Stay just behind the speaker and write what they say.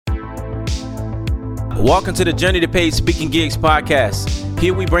Welcome to the Journey to Paid Speaking Gigs podcast.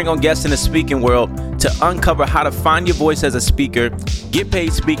 Here we bring on guests in the speaking world to uncover how to find your voice as a speaker, get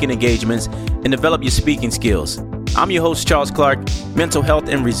paid speaking engagements, and develop your speaking skills. I'm your host, Charles Clark, mental health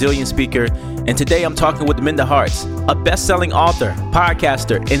and resilience speaker, and today I'm talking with Minda Harts, a best-selling author,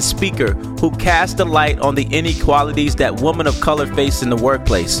 podcaster, and speaker who casts the light on the inequalities that women of color face in the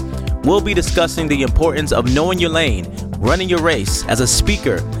workplace. We'll be discussing the importance of knowing your lane, running your race as a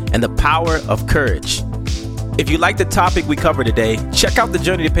speaker, and the power of courage. If you like the topic we cover today, check out the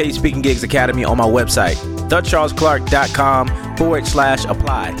Journey to Paid Speaking Gigs Academy on my website,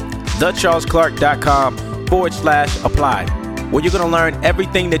 thecharlesclark.com/apply. thecharlesclark.com/apply, where you're going to learn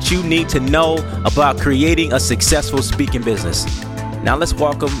everything that you need to know about creating a successful speaking business. Now let's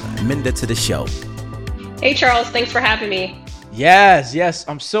welcome Minda to the show. Hey, Charles. Thanks for having me. Yes.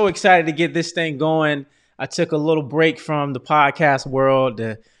 I'm so excited to get this thing going. I took a little break from the podcast world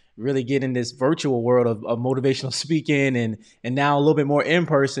to really get in this virtual world of motivational speaking and now a little bit more in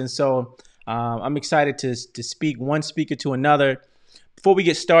person. So I'm excited to speak one speaker to another. Before we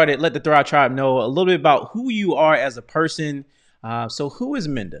get started, let the Thrive Tribe know a little bit about who you are as a person. So who is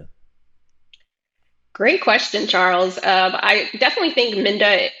Minda? Great question, Charles. I definitely think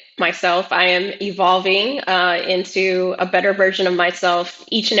Minda, myself, I am evolving into a better version of myself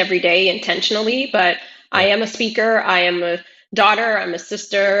each and every day intentionally, but I am a speaker. I am a daughter. I'm a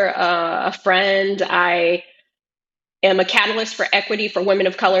sister, a friend. I am a catalyst for equity for women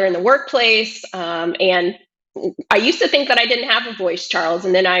of color in the workplace. And I used to think that I didn't have a voice, Charles.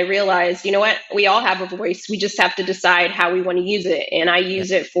 And then I realized, you know what? We all have a voice. We just have to decide how we want to use it. And I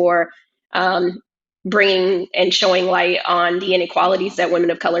use it for bringing and showing light on the inequalities that women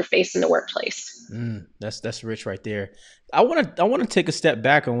of color face in the workplace. That's rich right there. I want to take a step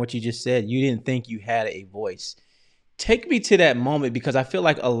back on what you just said. You didn't think you had a voice. Take me to that moment, because I feel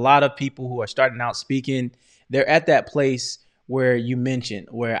like a lot of people who are starting out speaking, they're at that place where you mentioned,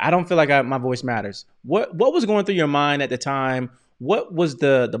 where I don't feel like my voice matters. What was going through your mind at the time? What was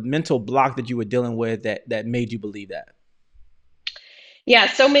the mental block that you were dealing with that made you believe that?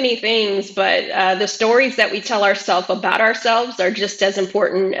 Yeah, so many things, but the stories that we tell ourselves about ourselves are just as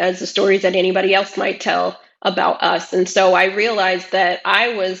important as the stories that anybody else might tell about us. And so I realized that I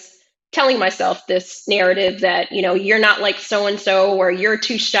was telling myself this narrative that, you're not like so-and-so, or you're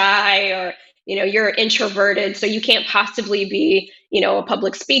too shy, or, you're introverted, so you can't possibly be, a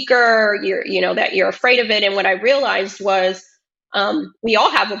public speaker, that you're afraid of it. And what I realized was we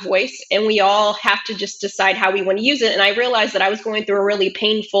all have a voice, and we all have to just decide how we want to use it. And I realized that I was going through a really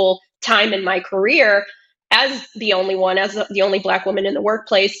painful time in my career as the only Black woman in the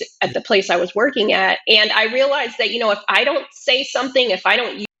workplace at the place I was working at. And I realized that, if I don't say something, if I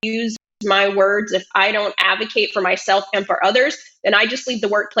don't use my words, if I don't advocate for myself and for others, then I just leave the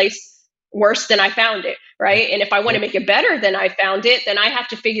workplace worse than I found it, right? And if I want to make it better than I found it, then I have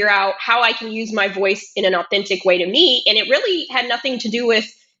to figure out how I can use my voice in an authentic way to me. And it really had nothing to do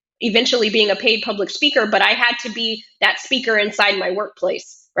with eventually being a paid public speaker, but I had to be that speaker inside my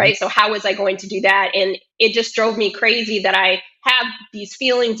workplace, right? So how was I going to do that? And it just drove me crazy that I have these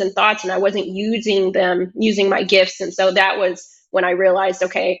feelings and thoughts and I wasn't using my gifts. And so that was when I realized,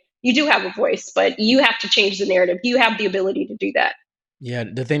 okay, you do have a voice, but you have to change the narrative. You have the ability to do that. Yeah,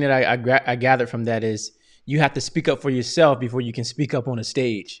 the thing that I gathered from that is you have to speak up for yourself before you can speak up on a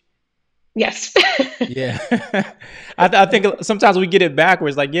stage. Yes. Yeah. I think sometimes we get it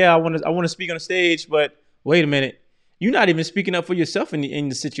backwards. Like, yeah, I want to speak on a stage, but wait a minute. You're not even speaking up for yourself in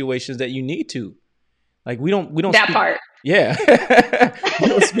the situations that you need to. Like we don't that speak, part. Yeah. We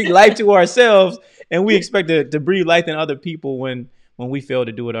don't speak life to ourselves, and we expect to breathe life in other people when we fail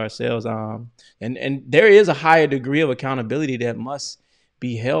to do it ourselves. And there is a higher degree of accountability that must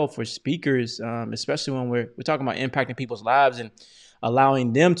be held for speakers, especially when we're talking about impacting people's lives and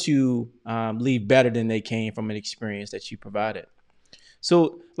allowing them to leave better than they came from an experience that you provided.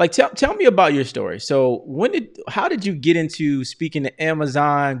 So, like, tell me about your story. So, how did you get into speaking to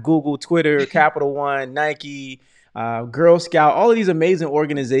Amazon, Google, Twitter, Capital One, Nike, Girl Scout, all of these amazing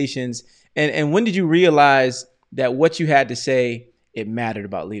organizations? And when did you realize that what you had to say, it mattered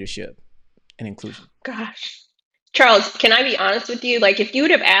about leadership and inclusion? Gosh, Charles, can I be honest with you? Like, if you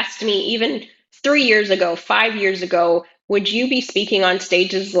would have asked me even 3 years ago, 5 years ago, would you be speaking on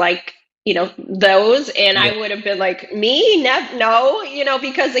stages like, those? And yeah. I would have been like, me? No,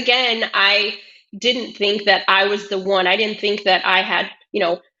 because again, I didn't think that I was the one. I didn't think that I had,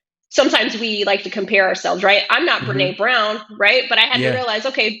 sometimes we like to compare ourselves, right? I'm not Brene Brown, right? But I had to realize,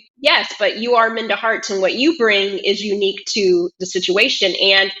 okay, yes, but you are Minda Harts, and what you bring is unique to the situation.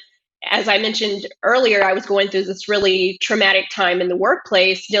 And as I mentioned earlier, I was going through this really traumatic time in the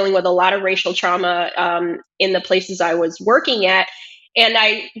workplace, dealing with a lot of racial trauma in the places I was working at. And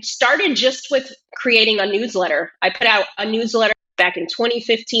I started just with creating a newsletter. I put out a newsletter back in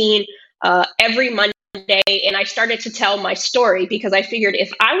 2015 every Monday, and I started to tell my story because I figured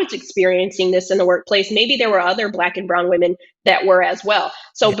if I was experiencing this in the workplace, maybe there were other Black and brown women that were as well.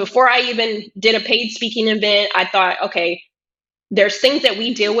 So before I even did a paid speaking event, I thought, okay, there's things that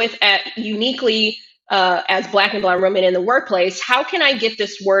we deal with uniquely as Black and brown women in the workplace. How can I get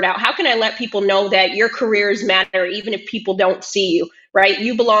this word out? How can I let people know that your careers matter even if people don't see you, right?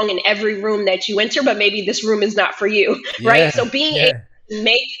 You belong in every room that you enter, but maybe this room is not for you, right? So being able to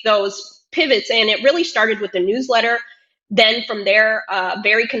make those pivots, and it really started with the newsletter. Then from there,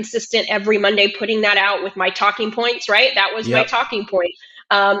 very consistent every Monday, putting that out with my talking points, right? That was my talking point.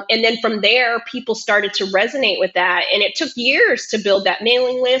 And then from there, people started to resonate with that. And it took years to build that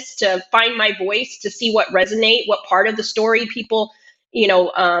mailing list, to find my voice, to see what resonate, what part of the story people,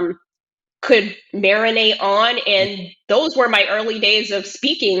 could marinate on. And those were my early days of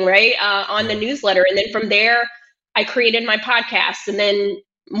speaking, right, on the newsletter. And then from there, I created my podcast, and then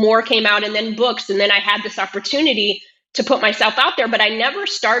more came out, and then books. And then I had this opportunity to put myself out there, but I never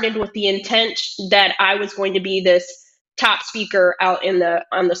started with the intent that I was going to be this top speaker out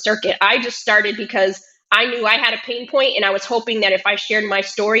on the circuit. I just started because I knew I had a pain point, and I was hoping that if I shared my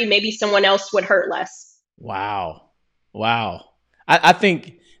story, maybe someone else would hurt less. Wow. I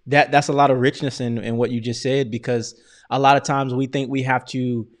think that's a lot of richness in what you just said, because a lot of times we think we have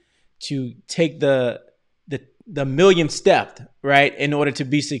to take the millionth step, right, in order to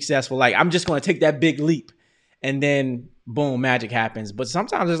be successful. Like, I'm just going to take that big leap, and then boom, magic happens. But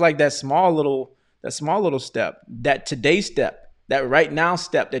sometimes it's like that small little step, that today step, that right now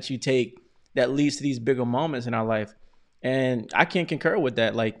step that you take that leads to these bigger moments in our life. And I can concur with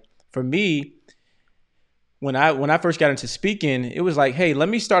that. Like, for me, when I first got into speaking, it was like, hey, let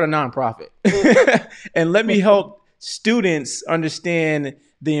me start a nonprofit and let me help students understand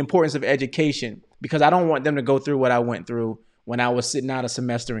the importance of education, because I don't want them to go through what I went through when I was sitting out a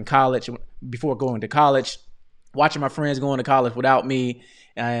semester in college, before going to college, watching my friends going to college without me.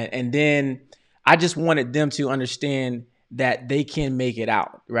 And then I just wanted them to understand that they can make it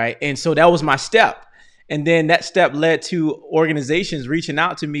out, right? And so that was my step. And then that step led to organizations reaching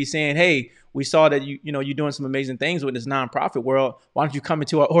out to me saying, hey, we saw that you're doing some amazing things with this nonprofit world. Why don't you come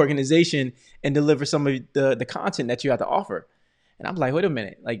into our organization and deliver some of the content that you have to offer? And I'm like, wait a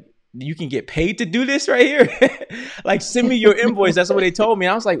minute, like, you can get paid to do this right here? Like, send me your invoice. That's what they told me.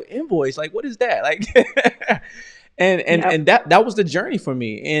 And I was like, invoice? Like, what is that? Like, and that was the journey for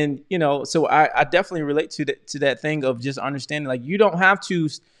me. And, so I definitely relate to that thing of just understanding, like, you don't have to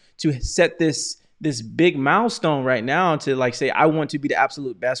set this big milestone right now to, like, say, I want to be the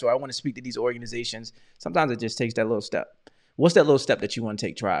absolute best, or I want to speak to these organizations. Sometimes it just takes that little step. What's that little step that you want to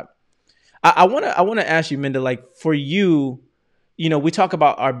take, Tribe? I want to ask you, Minda, like, for you, we talk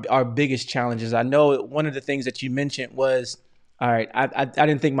about our biggest challenges. I know one of the things that you mentioned was, all right, I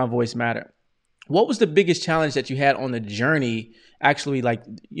didn't think my voice mattered. What was the biggest challenge that you had on the journey, actually, like,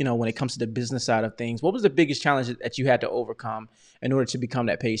 when it comes to the business side of things? What was the biggest challenge that you had to overcome in order to become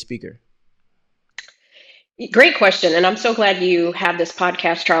that paid speaker? Great question. And I'm so glad you have this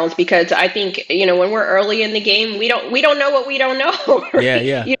podcast, Charles, because I think, when we're early in the game, we don't know what we don't know. Right?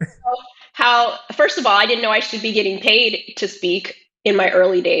 Yeah. How, first of all, I didn't know I should be getting paid to speak in my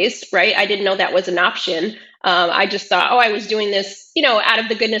early days, right? I didn't know that was an option. I just thought, I was doing this, out of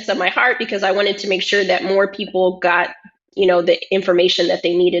the goodness of my heart, because I wanted to make sure that more people got, the information that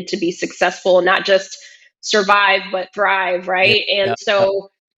they needed to be successful, not just survive, but thrive, right? And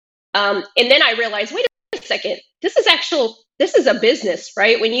and then I realized, wait a second, this is a business,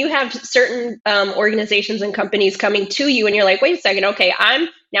 right? When you have certain organizations and companies coming to you, and you're like, wait a second, okay, I'm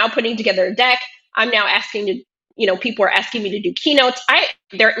now putting together a deck. I'm now asking to, people are asking me to do keynotes.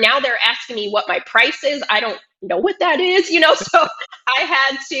 They're asking me what my price is. I don't know what that is, so I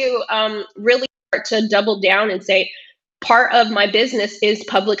had to really start to double down and say, part of my business is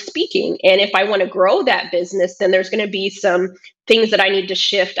public speaking. And if I want to grow that business, then there's going to be some things that I need to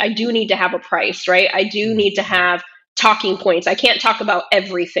shift. I do need to have a price, right? I do need to have talking points. I can't talk about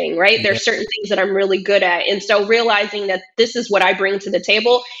everything, right? There's certain things that I'm really good at. And so realizing that this is what I bring to the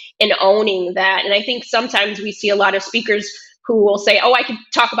table and owning that. And I think sometimes we see a lot of speakers who will say, I can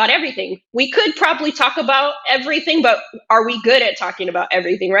talk about everything. We could probably talk about everything, but are we good at talking about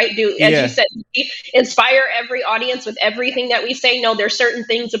everything, right? As you said, we inspire every audience with everything that we say? No, there's certain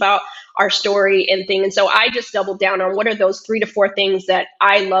things about our story and thing. And so I just doubled down on what are those 3 to 4 things that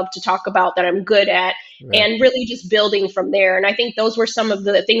I love to talk about, that I'm good at, Right. and really just building from there. And I think those were some of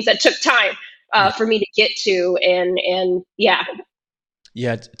the things that took time Yeah. for me to get to. And yeah.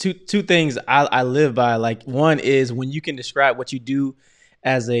 Yeah. Two things I live by. Like, one is when you can describe what you do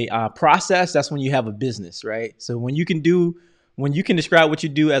as a process, that's when you have a business, right? So when you can describe what you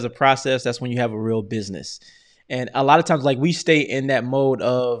do as a process, that's when you have a real business. And a lot of times, like, we stay in that mode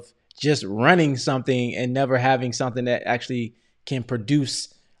of just running something and never having something that actually can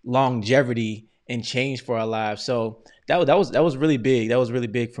produce longevity and change for our lives. So that was really big. That was really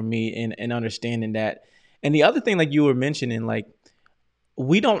big for me in understanding that. And the other thing, like you were mentioning, like,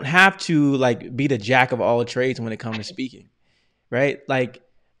 we don't have to like be the jack of all trades when it comes to speaking, right? Like,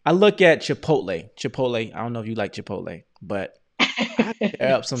 I look at Chipotle. Chipotle. I don't know if you like Chipotle, but I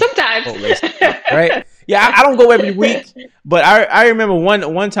tear up some Sometimes. Chipotle stuff, right? Yeah, I don't go every week, but I remember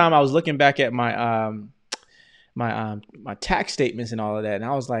one time I was looking back at my tax statements and all of that, and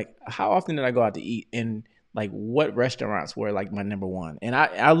I was like, how often did I go out to eat, and like what restaurants were like my number one? And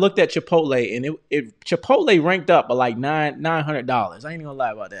I looked at Chipotle, and it Chipotle ranked up at like $900. I ain't gonna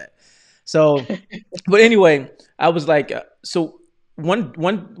lie about that. So, but anyway, I was like, so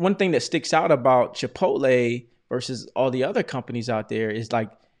one thing that sticks out about Chipotle versus all the other companies out there is like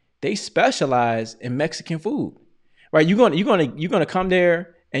they specialize in Mexican food, right? You're gonna come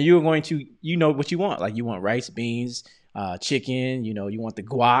there and you're going to, you know what you want. Like, you want rice, beans, chicken. You know, you want the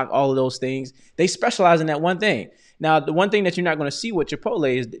guac, all of those things. They specialize in that one thing. Now, the one thing that you're not going to see with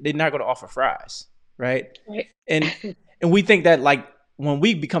Chipotle is they're not going to offer fries, right? Right. And and we think that, like, when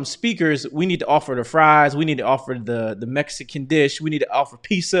we become speakers, we need to offer the fries, we need to offer the Mexican dish, we need to offer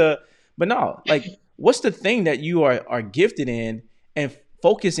pizza. But no, like, what's the thing that you are gifted in, and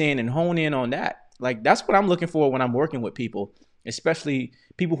focus in and hone in on that. Like, that's what I'm looking for when I'm working with people, especially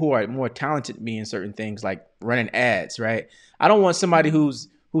people who are more talented than me in certain things, like running ads, right? I don't want somebody who's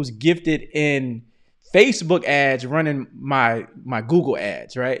gifted in Facebook ads running my Google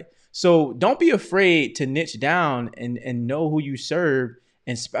ads, right? So don't be afraid to niche down and know who you serve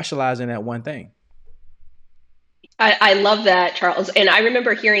and specialize in that one thing. I love that, Charles. And I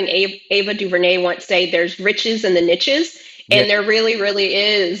remember hearing Ava DuVernay once say, "There's riches in the niches," Yeah. and there really, really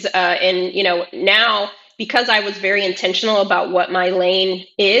is. And now, because I was very intentional about what my lane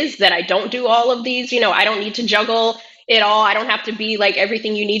is, that I don't do all of these. I don't need to juggle it all. I don't have to be like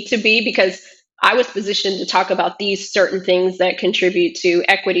everything you need to be, because I was positioned to talk about these certain things that contribute to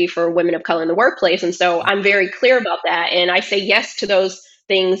equity for women of color in the workplace. And so I'm very clear about that, and I say yes to those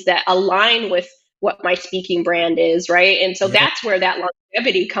things that align with what my speaking brand is, right? And so Yeah. that's where that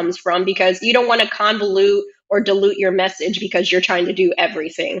longevity comes from, because you don't want to convolute or dilute your message because you're trying to do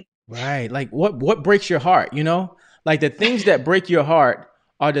everything. Right. Like, what breaks your heart, you know? Like, the things that break your heart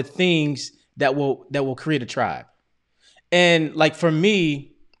are the things that will create a tribe. And like, for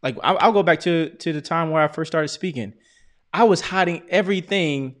me, like, I'll go back to the time where I first started speaking. I was hiding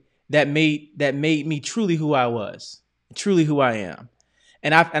everything that made me truly who I was, truly who I am.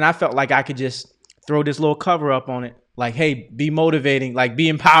 And I felt like I could just throw this little cover up on it, like, hey, be motivating, like, be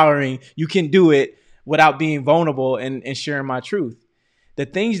empowering. You can do it, without being vulnerable and sharing my truth. The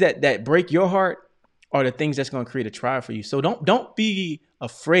things that break your heart are the things that's going to create a tribe for you. So don't be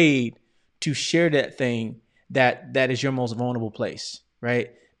afraid to share that thing that is your most vulnerable place,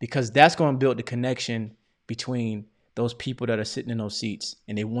 right? Because that's going to build the connection between those people that are sitting in those seats,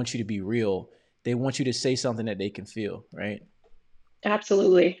 and they want you to be real. They want you to say something that they can feel, right?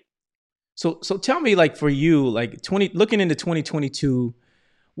 Absolutely. So tell me, like, for you, like, looking into 2022,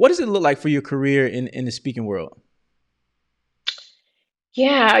 what does it look like for your career in the speaking world?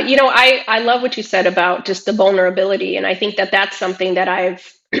 Yeah, I love what you said about just the vulnerability. And I think that that's something that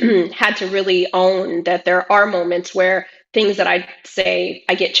I've had to really own, that there are moments where things that I say,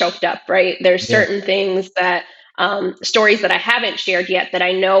 I get choked up, right? There's Yeah. certain things that, stories that I haven't shared yet that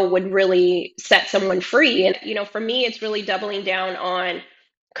I know would really set someone free. And, for me, it's really doubling down on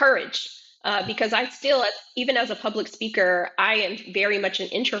courage, because I still, even as a public speaker, I am very much an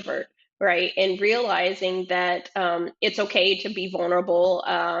introvert, right? And realizing that it's okay to be vulnerable.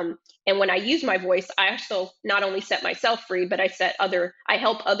 And when I use my voice, I also not only set myself free, but I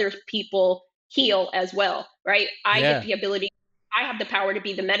help other people heal as well, right? I get Yeah. the ability, I have the power to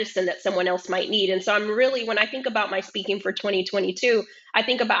be the medicine that someone else might need. And so I'm really, when I think about my speaking for 2022, I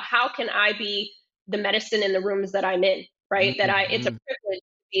think about how can I be the medicine in the rooms that I'm in, right? It's a Mhm. privilege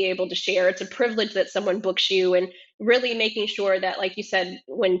to be able to share. It's a privilege that someone books you, and really making sure that, like you said,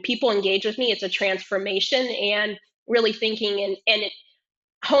 when people engage with me, it's a transformation, and really thinking and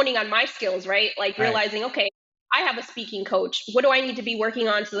honing on my skills, right? Like Right. realizing, okay, I have a speaking coach. What do I need to be working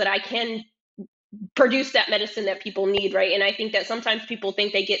on so that I can produce that medicine that people need, right? And I think that sometimes people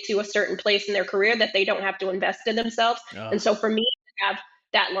think they get to a certain place in their career that they don't have to invest in themselves. And Oh, so for me to have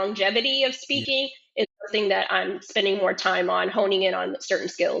that longevity of yeah. speaking is something that I'm spending more time on honing in on certain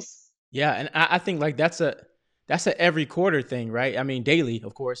skills. Yeah, and I think like that's a every quarter thing, right? I mean, daily,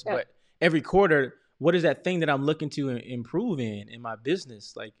 of course, Yeah. but every quarter, what is that thing that I'm looking to improve in my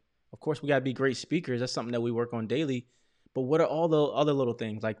business? Like, of course, we gotta be great speakers. That's something that we work on daily. But what are all the other little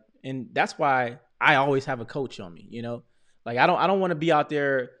things? Like, and that's why I always have a coach on me. Like I don't want to be out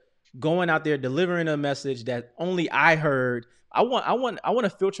there going out there delivering a message that only I heard. I want to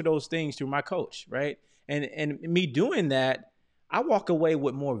filter those things through my coach, right? And me doing that, I walk away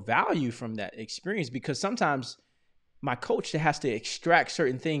with more value from that experience because sometimes my coach has to extract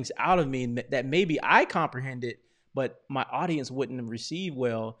certain things out of me that maybe I comprehended, but my audience wouldn't receive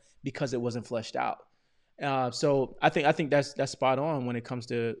well because it wasn't fleshed out. So I think that's spot on when it comes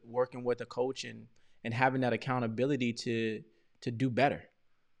to working with a coach and having that accountability to do better.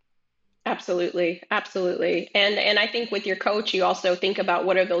 Absolutely, absolutely. And I think with your coach, you also think about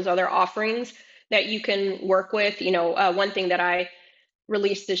what are those other offerings that you can work with. One thing that I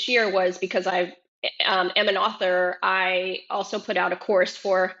released this year was because I am an author. I also put out a course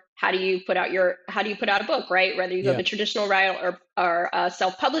for how do you put out a book, right? Whether you go Yeah. the traditional route or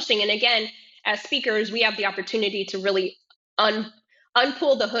self-publishing. And again, as speakers, we have the opportunity to really un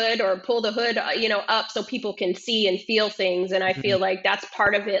unpull the hood or pull the hood, up so people can see and feel things. And I Mhm. feel like that's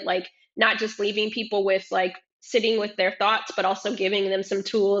part of it, like not just leaving people with like sitting with their thoughts, but also giving them some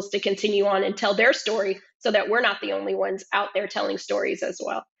tools to continue on and tell their story so that we're not the only ones out there telling stories as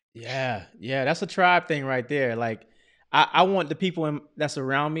well. Yeah, yeah, that's a tribe thing right there. Like, I want the people that's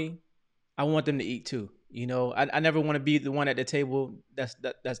around me. I want them to eat too. I never want to be the one at the table that's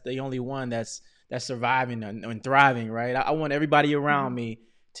the only one that's surviving and thriving, right? I want everybody around Mhm. me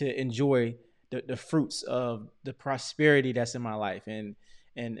to enjoy the fruits of the prosperity that's in my life, and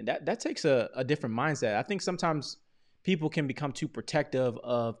that takes a different mindset. I think sometimes people can become too protective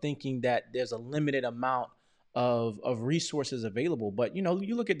of thinking that there's a limited amount of resources available. But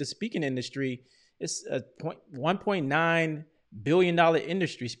you look at the speaking industry, it's a 1.9 billion-dollar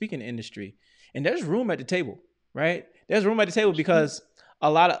industry, speaking industry, and there's room at the table, right? There's room at the table because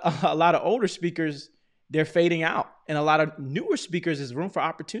a lot of older speakers, they're fading out, and a lot of newer speakers, is room for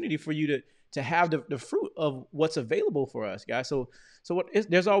opportunity for you to have the fruit of what's available for us, guys.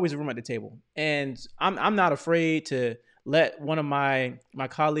 There's always room at the table, and I'm not afraid to let one of my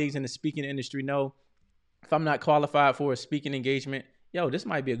colleagues in the speaking industry know if I'm not qualified for a speaking engagement. Yo, this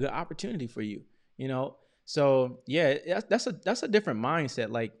might be a good opportunity for you. You know, so yeah, that's a different mindset.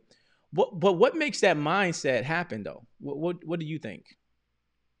 Like, what makes that mindset happen though? What do you think?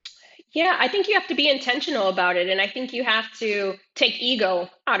 Yeah, I think you have to be intentional about it. And I think you have to take ego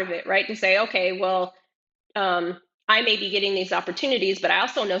out of it, right? To say, okay, well, um, I may be getting these opportunities, but I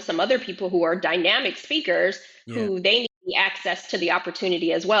also know some other people who are dynamic speakers Yeah, who they need the access to the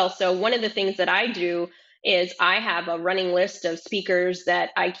opportunity as well. So one of the things that I do is I have a running list of speakers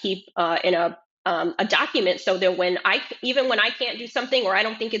that I keep in a document so that even when I can't do something or I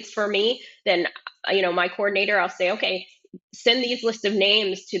don't think it's for me, then my coordinator, I'll say, okay, send these list of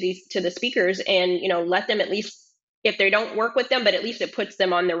names to the speakers, and let them, at least if they don't work with them, but at least it puts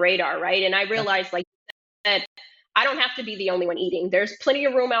them on the radar, right? And I yeah, realize, like that, I don't have to be the only one eating. There's plenty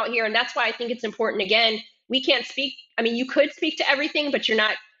of room out here, and that's why I think it's important. Again, we can't speak. I mean, you could speak to everything, but you're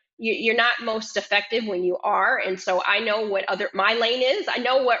not most effective when you are. And so I know what other my lane is. I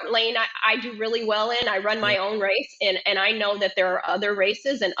know what lane I do really well in. I run yeah, my own race, and I know that there are other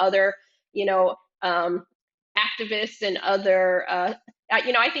races and other you know um, activists and other.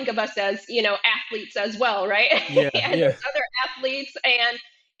 I think of us as athletes as well, right? yeah, And yeah. there's other athletes,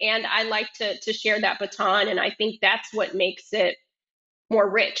 and I like to share that baton, and I think that's what makes it more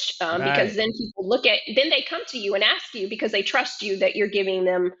rich, because Right. then they come to you and ask you because they trust you that you're giving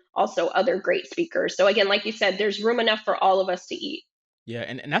them also other great speakers. So again, like you said, there's room enough for all of us to eat. Yeah,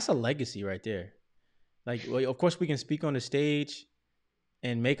 and that's a legacy right there. Like, well, of course, we can speak on the stage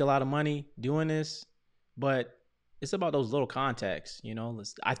and make a lot of money doing this, but it's about those little contacts.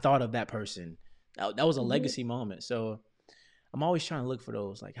 I thought of that person. That was a Mhm. legacy moment. So I'm always trying to look for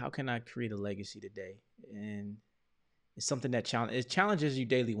those. Like, how can I create a legacy today? And it's something it challenges you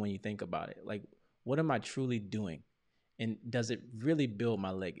daily when you think about it. Like, what am I truly doing? And does it really build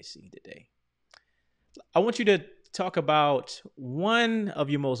my legacy today? I want you to talk about one of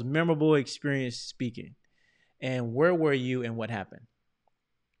your most memorable experience speaking, and where were you and what happened?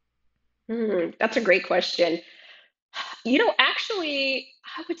 That's a great question. Actually,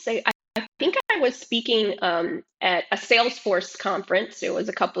 I would say I think I was speaking at a Salesforce conference. It was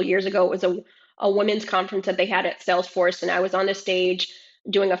a couple of years ago. It was a women's conference that they had at Salesforce, and I was on the stage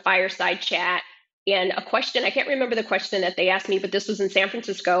doing a fireside chat. And a question, I can't remember the question that they asked me, but this was in San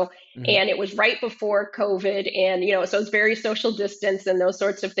Francisco, and it was right before COVID, and so it's very social distance and those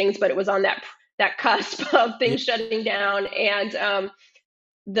sorts of things, but it was on that cusp of things shutting down. And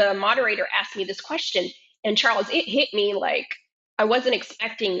the moderator asked me this question, and Charles, it hit me like I wasn't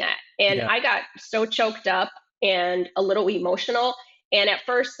expecting that. And I got so choked up and a little emotional. And at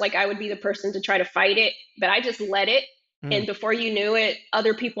first, like, I would be the person to try to fight it, but I just let it. And before you knew it,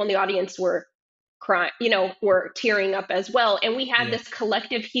 other people in the audience were crying, were tearing up as well. And we had this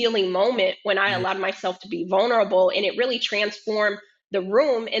collective healing moment when I allowed myself to be vulnerable, and it really transformed the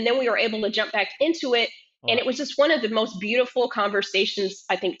room. And then we were able to jump back into it. And it was just one of the most beautiful conversations,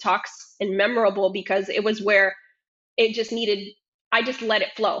 I think, talks, and memorable, because it was where it just needed, I just let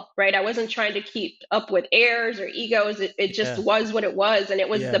it flow, right? I wasn't trying to keep up with airs or egos. It just was what it was. And it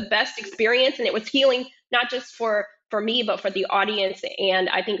was the best experience, and it was healing, not just for me, but for the audience. And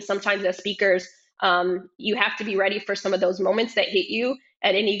I think sometimes as speakers, you have to be ready for some of those moments that hit you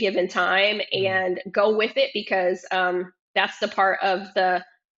at any given time and go with it, because that's the part of the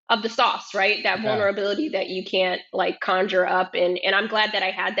sauce, right? That vulnerability that you can't like conjure up. And I'm glad that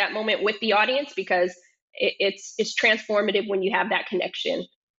I had that moment with the audience, because it's transformative when you have that connection.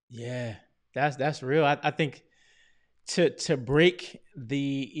 Yeah, that's real. I think to break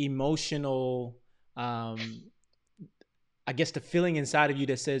the emotional, I guess the feeling inside of you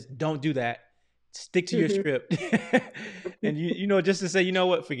that says, don't do that. Stick to your script. And just to say, you know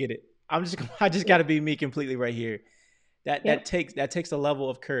what, forget it. I just got to be me completely right here. That takes a level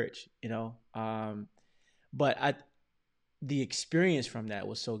of courage, but the experience from that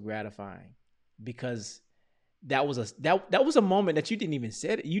was so gratifying, because that was a moment that you didn't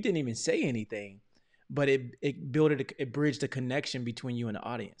even say anything, but it bridged a connection between you and the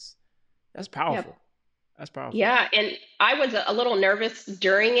audience. That's powerful. Yep. That's powerful. Yeah. And I was a little nervous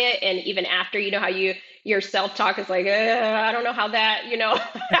during it. And even after, how your self-talk is like, I don't know how that,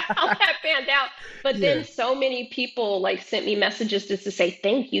 how that panned out. But then so many people like sent me messages just to say,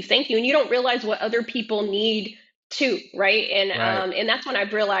 thank you. And you don't realize what other people need too. Right. And, and that's when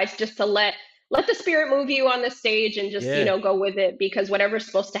I've realized just to let the spirit move you on the stage, and just, go with it, because whatever's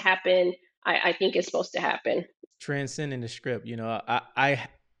supposed to happen, I think is supposed to happen. Transcending the script.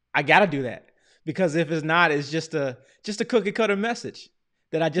 I got to do that. Because if it's not, it's just a cookie cutter message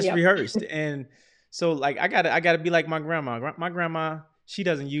that I just rehearsed. And so like, I gotta be like my grandma. My grandma, she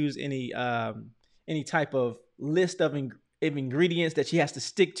doesn't use any type of list of ingredients that she has to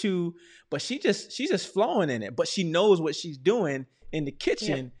stick to, but she's just flowing in it. But she knows what she's doing in the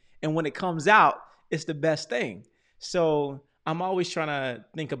kitchen. And when it comes out, it's the best thing. So I'm always trying to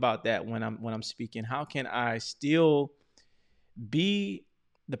think about that when I'm speaking. How can I still be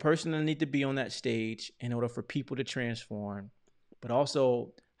the person I need to be on that stage in order for people to transform, but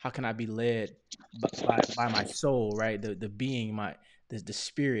also how can I be led by my soul, right? The being, the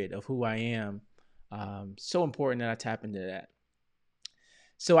spirit of who I am. So important that I tap into that.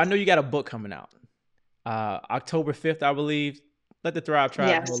 So I know you got a book coming out, October 5th, I believe. Let the Thrive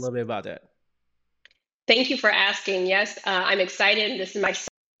Tribe know a little bit about that. Thank you for asking. Yes, I'm excited. This is my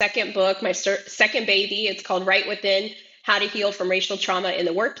second book, my second baby. It's called Right Within: How to Heal from Racial Trauma in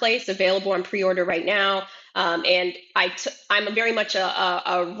the Workplace, available on pre-order right now. And I'm very much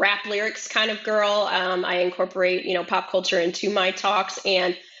a rap lyrics kind of girl. I incorporate, pop culture into my talks.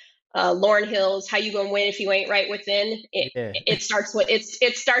 And Lauryn Hill's "How You Gonna Win If You Ain't Right Within." It starts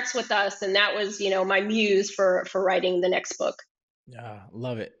with us, and that was, my muse for writing the next book. Yeah,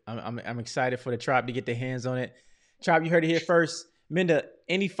 love it. I'm excited for the tribe to get their hands on it. Tribe, you heard it here first. Minda,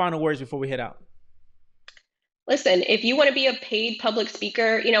 any final words before we head out? Listen, if you want to be a paid public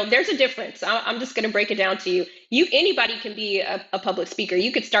speaker, there's a difference. I'm just going to break it down to you. Anybody can be a public speaker.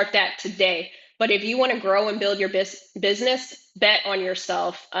 You could start that today. But if you want to grow and build your business, bet on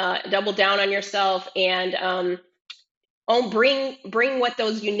yourself, double down on yourself, and bring what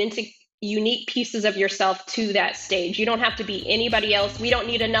those unique pieces of yourself to that stage. You don't have to be anybody else. We don't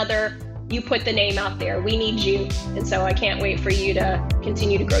need another. You put the name out there. We need you. And so I can't wait for you to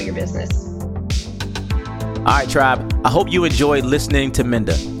continue to grow your business. All right, tribe. I hope you enjoyed listening to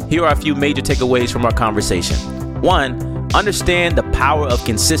Minda. Here are a few major takeaways from our conversation. 1, understand the power of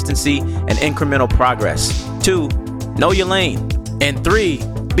consistency and incremental progress. 2, know your lane. And 3,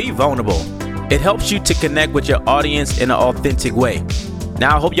 be vulnerable. It helps you to connect with your audience in an authentic way.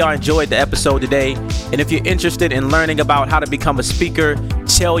 Now, I hope y'all enjoyed the episode today. And if you're interested in learning about how to become a speaker,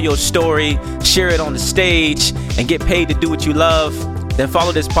 tell your story, share it on the stage, and get paid to do what you love, then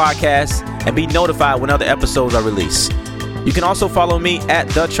follow this podcast and be notified when other episodes are released. You can also follow me at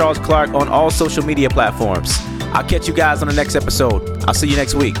The Charles Clark on all social media platforms. I'll catch you guys on the next episode. I'll see you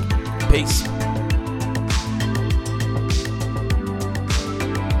next week. Peace.